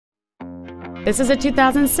This is a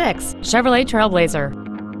 2006 Chevrolet Trailblazer.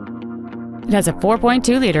 It has a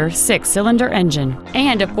 4.2-liter 6-cylinder engine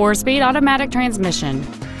and a 4-speed automatic transmission.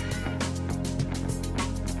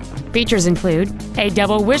 Features include a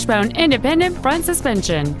double wishbone independent front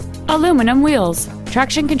suspension, aluminum wheels,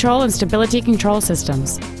 traction control and stability control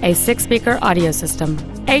systems, a 6-speaker audio system,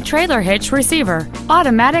 a trailer hitch receiver,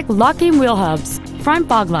 automatic locking wheel hubs, front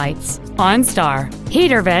fog lights, OnStar,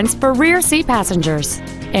 heater vents for rear seat passengers,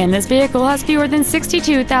 and this vehicle has fewer than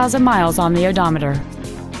 62,000 miles on the odometer.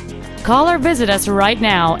 Call or visit us right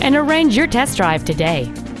now and arrange your test drive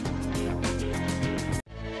today.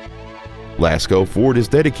 Lasco Ford is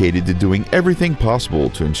dedicated to doing everything possible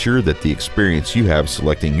to ensure that the experience you have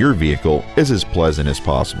selecting your vehicle is as pleasant as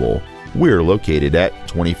possible. We're located at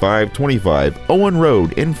 2525 Owen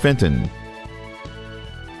Road in Fenton.